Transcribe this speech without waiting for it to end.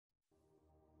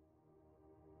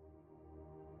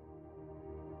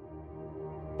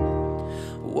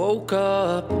Woke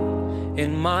up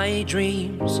in my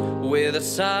dreams with the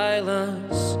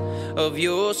silence of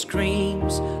your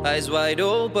screams, eyes wide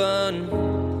open,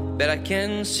 that I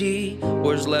can see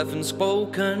words left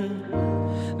unspoken,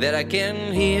 that I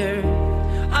can hear.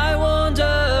 I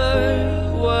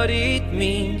wonder what it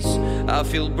means. I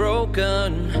feel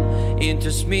broken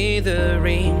into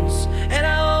smithereens, and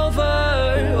I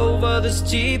hover over the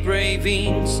steep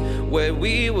ravines where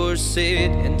we would sit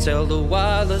and tell the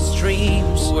wildest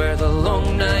dreams. Where the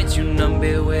long nights you numb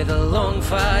it with the long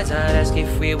fights, I'd ask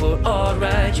if we were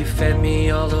alright. You fed me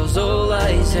all those old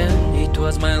lies, and it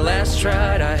was my last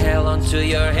try. I held onto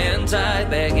your hand tight,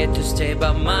 begged to stay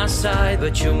by my side,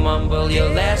 but you mumble your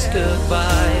last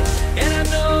goodbye. And I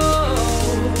know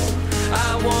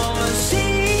I wanna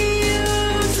see you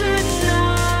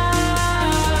tonight,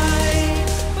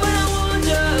 but I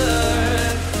wonder,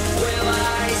 will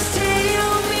I stay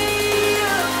or be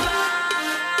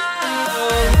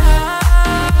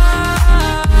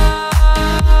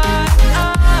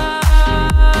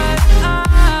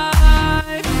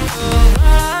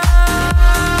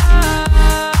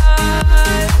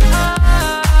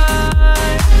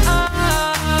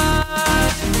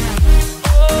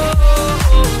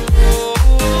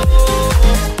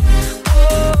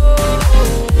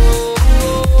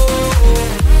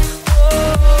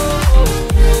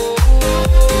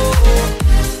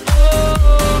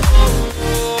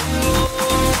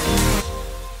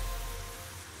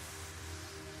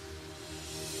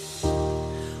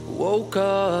Woke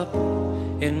up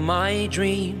in my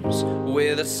dreams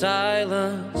with the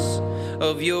silence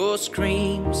of your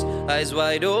screams, eyes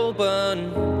wide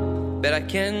open, that I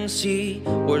can see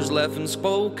words left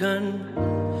unspoken,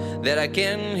 that I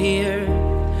can hear.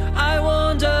 I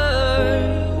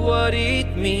wonder what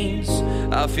it means.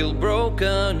 I feel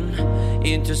broken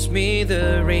into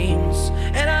smithereens,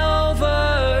 and I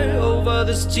hover over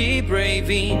the steep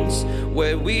ravines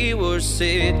where we would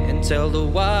sit and tell the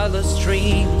wildest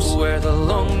dreams. Where the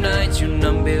long nights you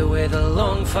numb it with the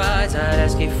long fights, I'd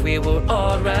ask if we were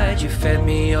alright. You fed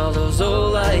me all those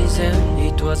old lies, and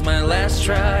it was my last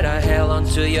try. I held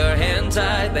onto your hand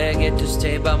tight, begged to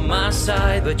stay by my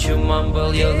side, but you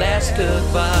mumble your last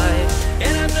goodbye.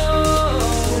 And I know